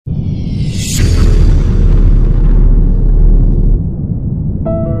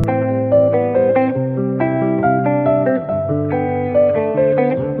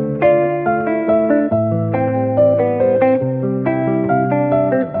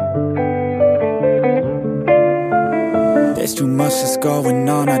There's too much that's going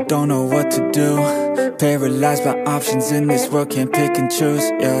on, I don't know what to do. Paralyzed by options in this world, can't pick and choose.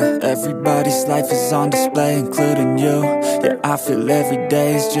 Yeah, everybody's life is on display, including you. Yeah, I feel every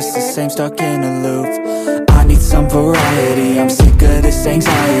day is just the same, stuck in a loop. I need some variety, I'm sick of this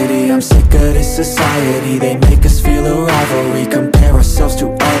anxiety, I'm sick of this society. They make us feel a rivalry, compare ourselves to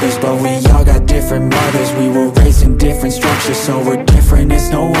others, but we all got different mothers. We were raised in different structures, so we're different,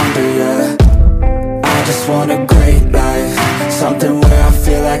 it's no wonder, yeah. I just want a great life, something where I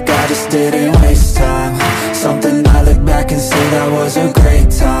feel like I just didn't waste time, something I look back and say that was a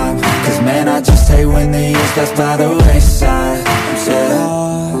great time. Cause man, I just hate when the years pass by the wayside. I'm so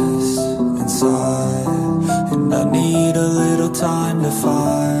lost inside, and I need a little time to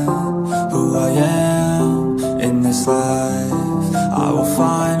find who I am in this life. I will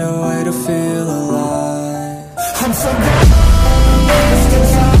find a way to feel alive. I'm so lost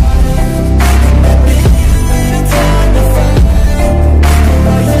inside.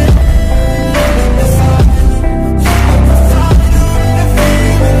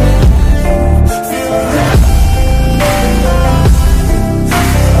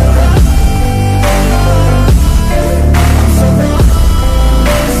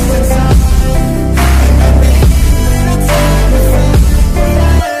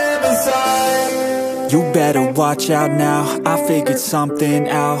 You better watch out now, I figured something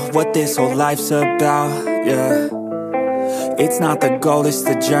out, what this whole life's about, yeah. It's not the goal, it's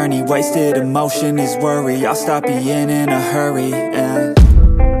the journey, wasted emotion is worry. I'll stop being in a hurry, and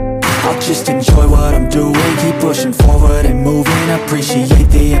I'll just enjoy what I'm doing, keep pushing forward and moving, appreciate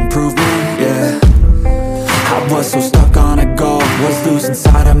the improvement, yeah. I was so stuck on a goal, was losing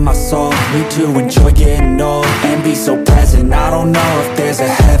sight of my soul. Need to enjoy getting old and be so present. I don't know if there's a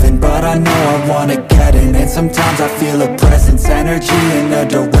heaven, but I know I wanna get in. And sometimes I feel a presence, energy in a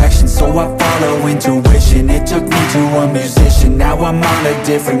direction, so I follow intuition. It took me to a musician, now I'm on a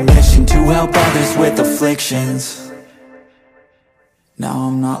different mission, to help others with afflictions. Now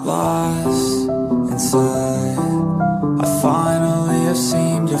I'm not lost inside, I finally have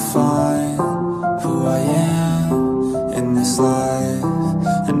seemed to find who I am in this life,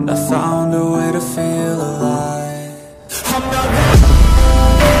 and I found a way to feel alive. I'm not lost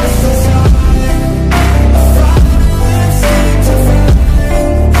inside, I finally have seemed to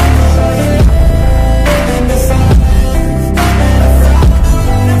find who I am in this life, and I found a way to feel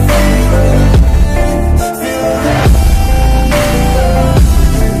alive. Feel alive.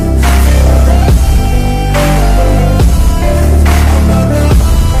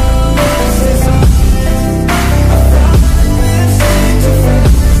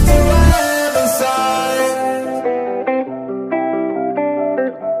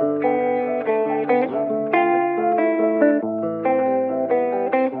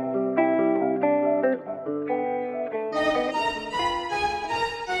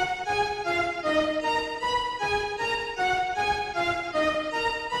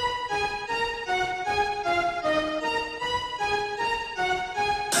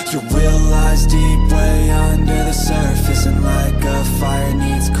 You realize deep way under the surface, and like a fire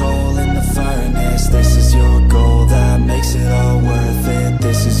needs coal in the furnace. This is your goal that makes it all worth it.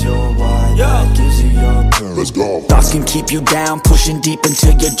 This is your why that gives you your purpose. Let's go. Thoughts can keep you down, pushing deep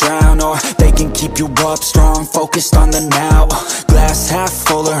until you drown, or they can keep you up strong, focused on the now. Glass half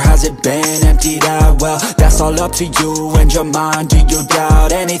full, or has it been emptied out? Well, that's all up to you and your mind. Do you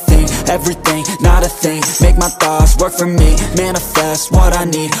doubt anything, everything, not a thing? Make my thoughts work for me, manifest what I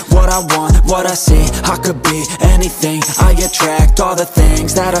need, what I want, what I see. I could be anything, I attract all the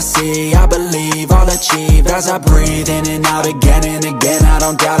things that I see. I believe I'll achieve as I breathe in and out again and again. I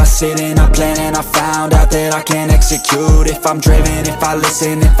don't doubt, I sit and I plan, and I found out that I can execute if I'm driven, if I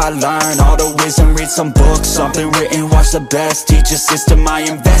listen, if I learn all the wisdom. Read some books, something written, watch the best, teach a system I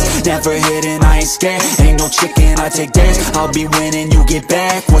invest. Never hidden, I ain't scared, ain't no chicken, I take dares. I'll be winning, you get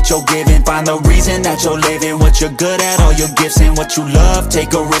back what you're giving. Find the reason that you're living, what you're good at, all your gifts and what you love.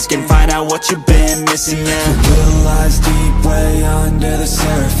 Take a risk and find out what you've been missing, yeah. You realize deep way under the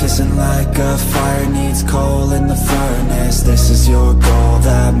surface, and like a fire needs coal in the furnace. This is your goal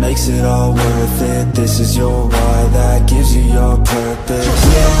that makes it all worth it. This is your why that gives you your purpose. You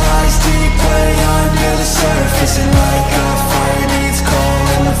realize deep way under the surface, and like a fire needs coal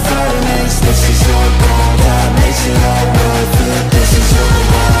in the furnace. This is your goal that makes it all worth it. This is your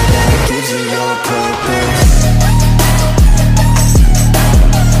why that gives you your purpose.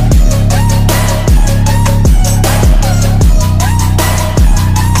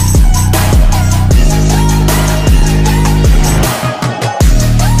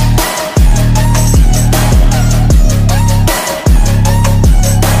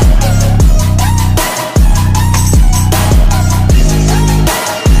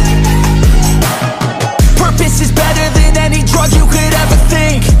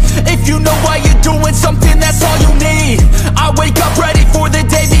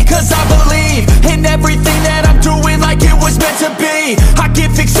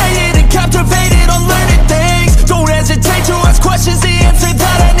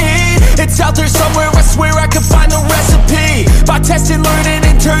 can find the recipe by testing, learning,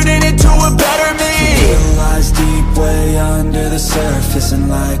 and turning into a better me. The real lies deep way under the surface, and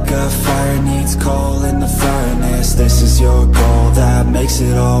like a fire needs coal in the furnace. This is your goal that makes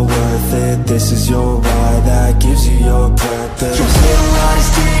it all worth it. This is your why that gives you your purpose. The real lies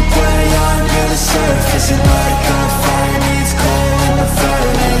deep